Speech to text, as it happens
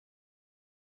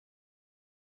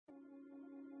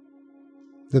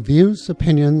The views,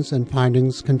 opinions, and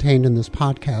findings contained in this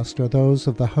podcast are those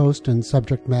of the host and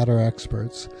subject matter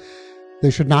experts.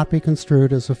 They should not be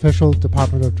construed as official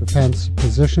Department of Defense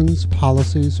positions,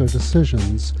 policies, or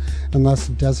decisions unless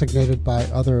designated by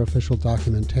other official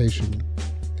documentation.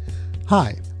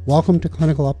 Hi, welcome to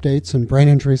Clinical Updates in Brain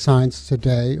Injury Science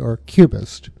Today, or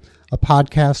CUBIST, a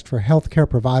podcast for healthcare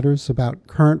providers about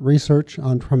current research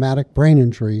on traumatic brain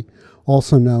injury,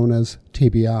 also known as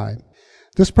TBI.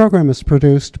 This program is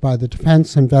produced by the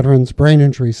Defense and Veterans Brain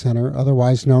Injury Center,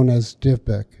 otherwise known as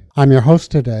DVBIC. I'm your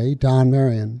host today, Don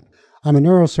Marion. I'm a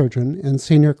neurosurgeon and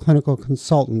senior clinical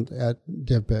consultant at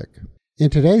DVBIC. In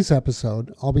today's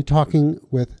episode, I'll be talking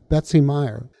with Betsy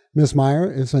Meyer. Ms.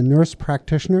 Meyer is a nurse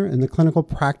practitioner in the Clinical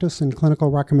Practice and Clinical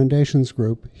Recommendations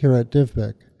Group here at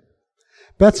DVBIC.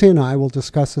 Betsy and I will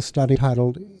discuss a study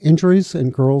titled Injuries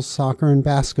in Girls Soccer and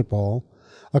Basketball,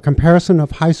 a comparison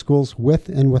of high schools with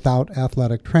and without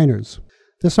athletic trainers.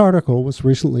 This article was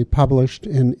recently published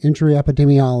in Injury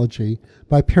Epidemiology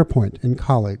by Pierpoint and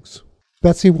colleagues.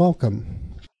 Betsy,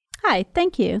 welcome. Hi,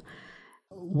 thank you.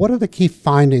 What are the key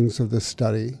findings of this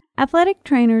study? Athletic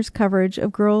trainers' coverage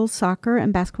of girls' soccer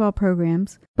and basketball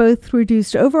programs both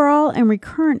reduced overall and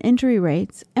recurrent injury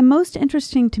rates, and most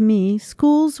interesting to me,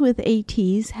 schools with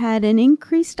ATs had an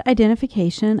increased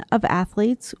identification of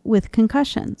athletes with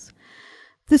concussions.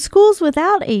 The schools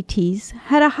without ATs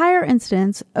had a higher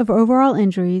incidence of overall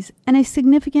injuries and a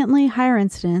significantly higher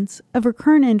incidence of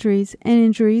recurrent injuries and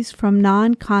injuries from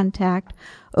non-contact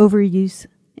overuse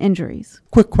injuries.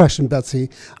 Quick question, Betsy.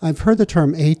 I've heard the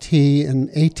term AT and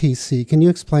ATC. Can you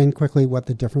explain quickly what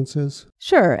the difference is?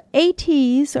 Sure.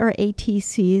 ATs or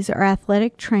ATCs are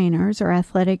athletic trainers or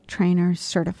athletic trainers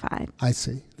certified. I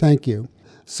see. Thank you.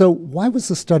 So why was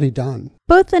the study done?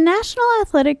 Both the National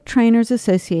Athletic Trainers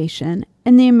Association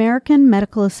and the American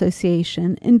Medical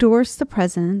Association endorsed the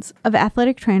presence of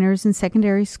athletic trainers in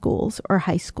secondary schools or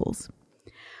high schools.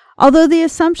 Although the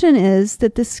assumption is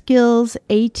that the skills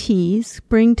ATs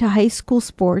bring to high school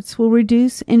sports will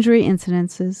reduce injury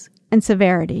incidences and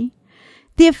severity,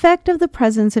 the effect of the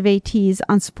presence of ATs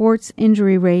on sports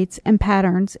injury rates and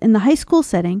patterns in the high school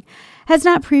setting has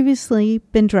not previously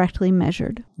been directly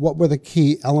measured. What were the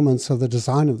key elements of the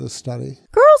design of this study?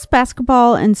 Girls'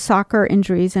 basketball and soccer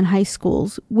injuries in high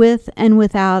schools with and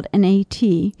without an AT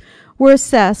were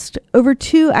assessed over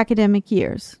 2 academic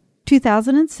years,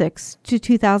 2006 to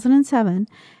 2007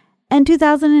 and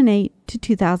 2008 to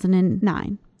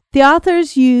 2009. The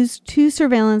authors used 2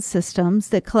 surveillance systems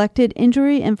that collected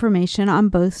injury information on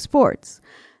both sports.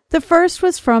 The first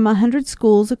was from 100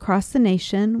 schools across the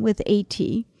nation with AT,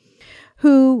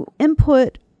 who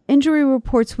input injury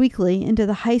reports weekly into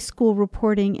the high school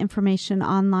reporting information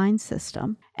online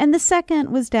system. And the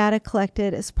second was data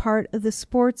collected as part of the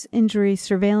Sports Injury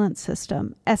Surveillance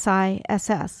System,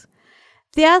 SISS.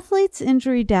 The athletes'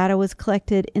 injury data was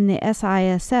collected in the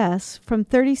SISS from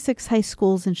 36 high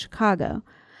schools in Chicago,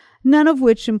 none of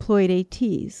which employed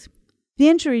ATs. The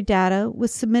injury data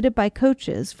was submitted by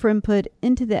coaches for input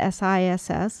into the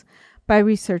SISS by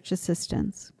research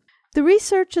assistants. The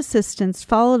research assistants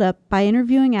followed up by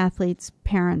interviewing athletes,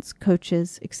 parents,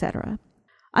 coaches, etc.,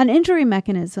 on injury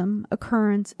mechanism,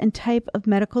 occurrence, and type of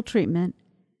medical treatment,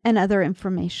 and other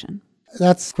information.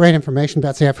 That's great information,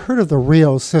 Betsy. I've heard of the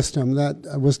RIO system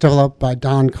that was developed by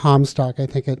Don Comstock, I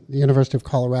think, at the University of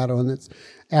Colorado, and it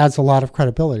adds a lot of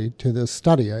credibility to this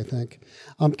study, I think.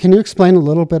 Can you explain a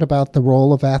little bit about the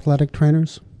role of athletic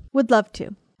trainers? Would love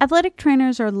to. Athletic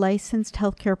trainers are licensed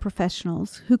healthcare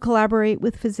professionals who collaborate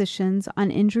with physicians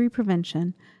on injury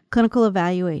prevention, clinical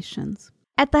evaluations.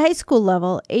 At the high school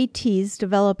level, ATs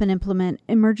develop and implement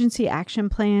emergency action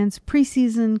plans,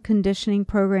 preseason conditioning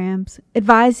programs,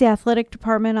 advise the athletic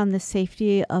department on the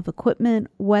safety of equipment,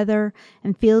 weather,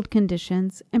 and field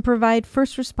conditions, and provide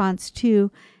first response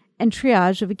to and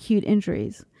triage of acute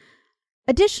injuries.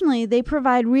 Additionally, they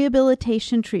provide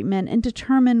rehabilitation treatment and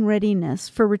determine readiness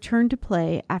for return to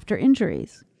play after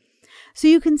injuries. So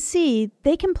you can see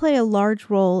they can play a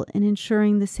large role in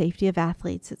ensuring the safety of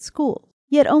athletes at school.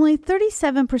 Yet only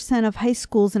 37% of high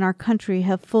schools in our country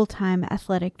have full-time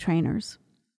athletic trainers.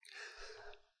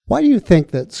 Why do you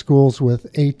think that schools with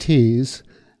ATs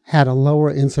had a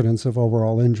lower incidence of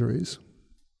overall injuries?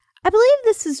 I believe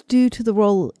this is due to the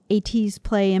role ATs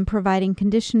play in providing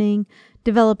conditioning,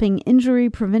 developing injury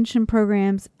prevention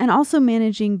programs, and also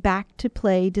managing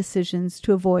back-to-play decisions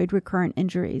to avoid recurrent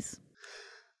injuries.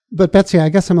 But Betsy, I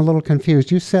guess I'm a little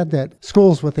confused. You said that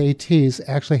schools with ATs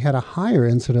actually had a higher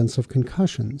incidence of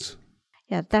concussions.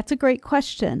 Yeah, that's a great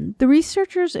question. The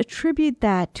researchers attribute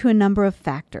that to a number of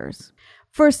factors.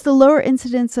 First, the lower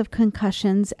incidence of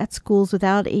concussions at schools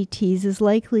without ATs is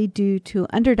likely due to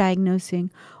underdiagnosing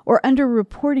or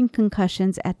underreporting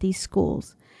concussions at these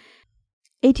schools.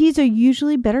 ATs are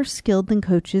usually better skilled than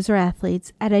coaches or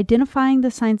athletes at identifying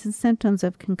the signs and symptoms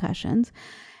of concussions,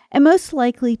 and most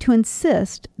likely to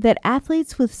insist that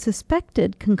athletes with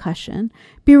suspected concussion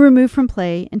be removed from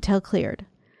play until cleared.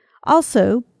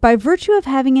 Also, by virtue of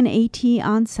having an AT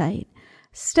on site,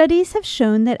 studies have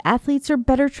shown that athletes are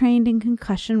better trained in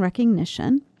concussion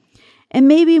recognition and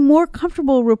may be more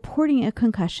comfortable reporting a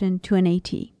concussion to an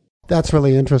AT. That's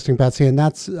really interesting, Betsy, and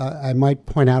that's, I might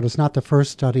point out, is not the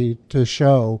first study to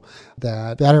show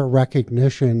that better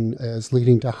recognition is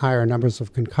leading to higher numbers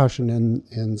of concussion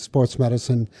in sports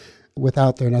medicine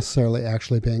without there necessarily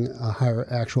actually being a higher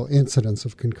actual incidence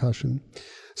of concussion.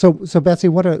 So Betsy,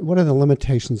 what are the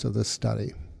limitations of this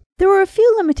study? There were a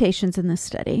few limitations in this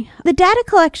study. The data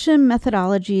collection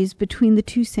methodologies between the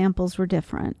two samples were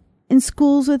different. In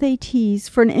schools with ATs,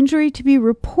 for an injury to be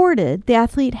reported, the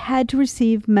athlete had to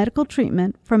receive medical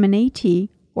treatment from an AT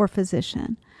or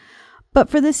physician. But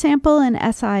for the sample in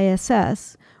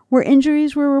SISS, where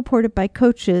injuries were reported by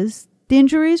coaches, the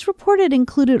injuries reported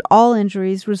included all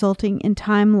injuries resulting in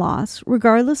time loss,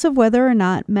 regardless of whether or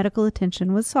not medical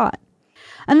attention was sought.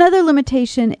 Another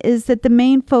limitation is that the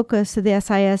main focus of the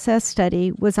SISS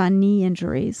study was on knee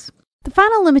injuries. The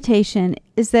final limitation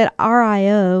is that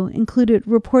RIO included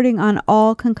reporting on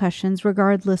all concussions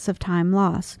regardless of time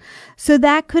loss, so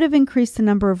that could have increased the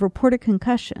number of reported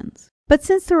concussions. But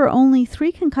since there were only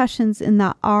 3 concussions in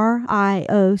the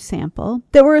RIO sample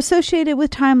that were associated with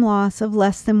time loss of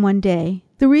less than 1 day,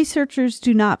 the researchers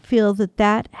do not feel that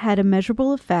that had a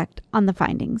measurable effect on the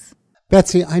findings.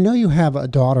 Betsy, I know you have a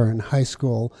daughter in high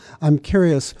school. I'm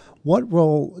curious, what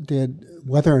role did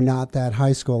whether or not that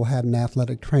high school had an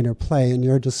athletic trainer play in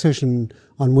your decision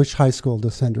on which high school to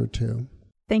send her to?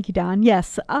 Thank you, Don.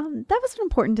 Yes, that was an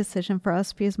important decision for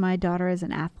us because my daughter is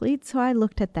an athlete, so I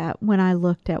looked at that when I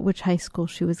looked at which high school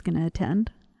she was going to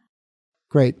attend.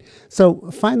 Great.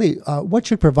 So finally, what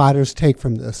should providers take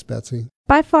from this, Betsy?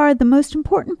 By far, the most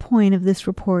important point of this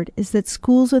report is that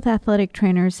schools with athletic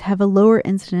trainers have a lower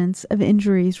incidence of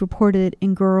injuries reported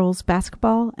in girls'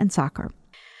 basketball and soccer.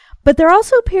 But there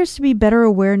also appears to be better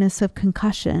awareness of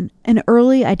concussion and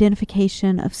early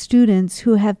identification of students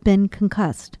who have been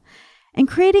concussed, and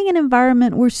creating an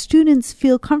environment where students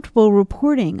feel comfortable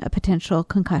reporting a potential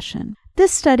concussion.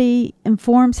 This study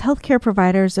informs healthcare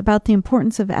providers about the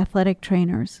importance of athletic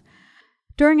trainers.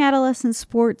 During adolescent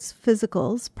sports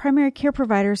physicals, primary care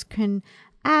providers can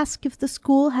ask if the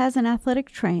school has an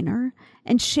athletic trainer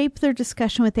and shape their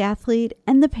discussion with the athlete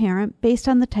and the parent based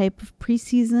on the type of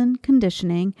preseason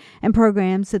conditioning and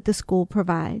programs that the school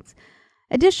provides.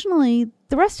 Additionally,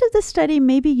 the rest of the study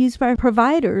may be used by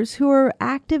providers who are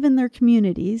active in their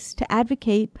communities to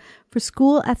advocate for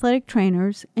school athletic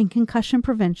trainers and concussion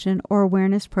prevention or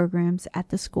awareness programs at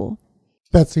the school.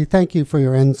 Betsy, thank you for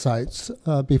your insights.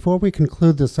 Before we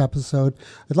conclude this episode,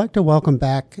 I'd like to welcome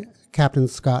back Captain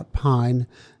Scott Pine,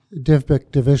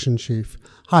 DivBIC Division Chief.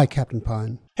 Hi, Captain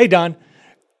Pine. Hey, Don.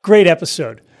 Great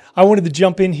episode. I wanted to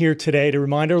jump in here today to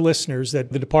remind our listeners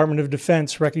that the Department of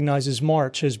Defense recognizes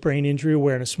March as Brain Injury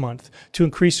Awareness Month to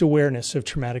increase awareness of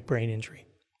traumatic brain injury.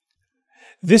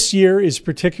 This year is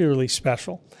particularly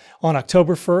special. On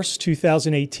October 1st,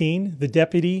 2018, the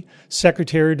Deputy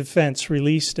Secretary of Defense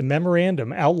released a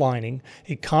memorandum outlining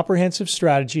a comprehensive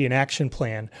strategy and action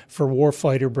plan for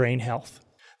warfighter brain health.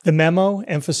 The memo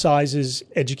emphasizes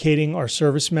educating our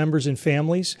service members and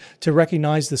families to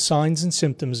recognize the signs and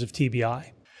symptoms of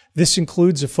TBI. This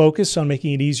includes a focus on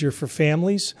making it easier for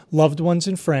families, loved ones,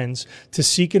 and friends to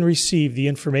seek and receive the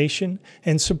information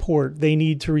and support they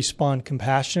need to respond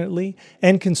compassionately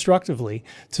and constructively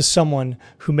to someone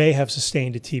who may have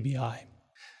sustained a TBI.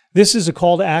 This is a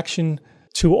call to action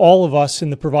to all of us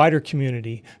in the provider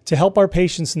community to help our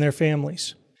patients and their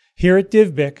families. Here at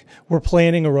DivBIC, we're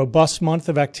planning a robust month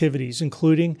of activities,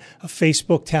 including a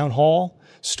Facebook town hall,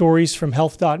 stories from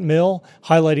Health.mil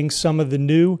highlighting some of the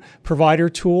new provider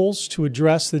tools to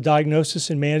address the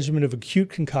diagnosis and management of acute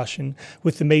concussion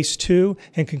with the MACE-2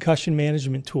 and concussion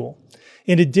management tool.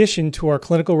 In addition to our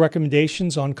clinical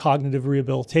recommendations on cognitive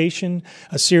rehabilitation,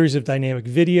 a series of dynamic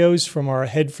videos from our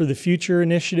Head for the Future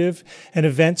initiative, and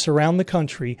events around the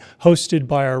country hosted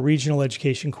by our regional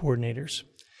education coordinators.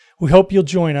 We hope you'll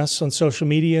join us on social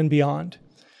media and beyond.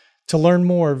 To learn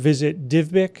more, visit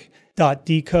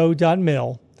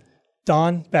divbic.deco.mil.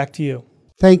 Don, back to you.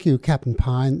 Thank you, Captain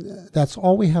Pine. That's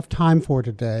all we have time for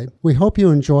today. We hope you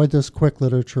enjoyed this quick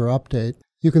literature update.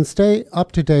 You can stay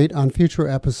up to date on future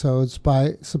episodes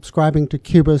by subscribing to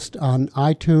Cubist on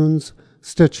iTunes,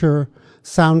 Stitcher,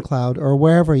 SoundCloud, or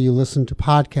wherever you listen to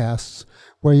podcasts,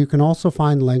 where you can also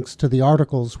find links to the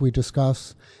articles we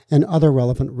discuss and other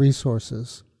relevant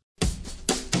resources.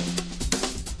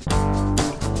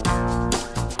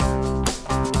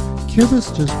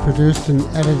 Cubist is produced and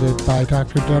edited by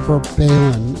Dr. Deborah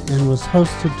Balin and was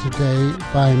hosted today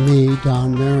by me,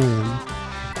 Don Marion.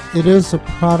 It is a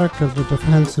product of the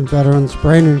Defense and Veterans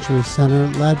Brain Injury Center,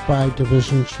 led by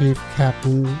Division Chief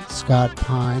Captain Scott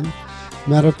Pine,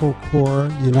 Medical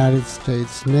Corps, United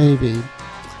States Navy.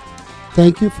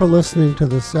 Thank you for listening to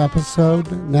this episode.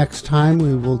 Next time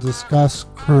we will discuss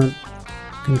current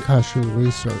concussion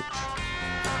research.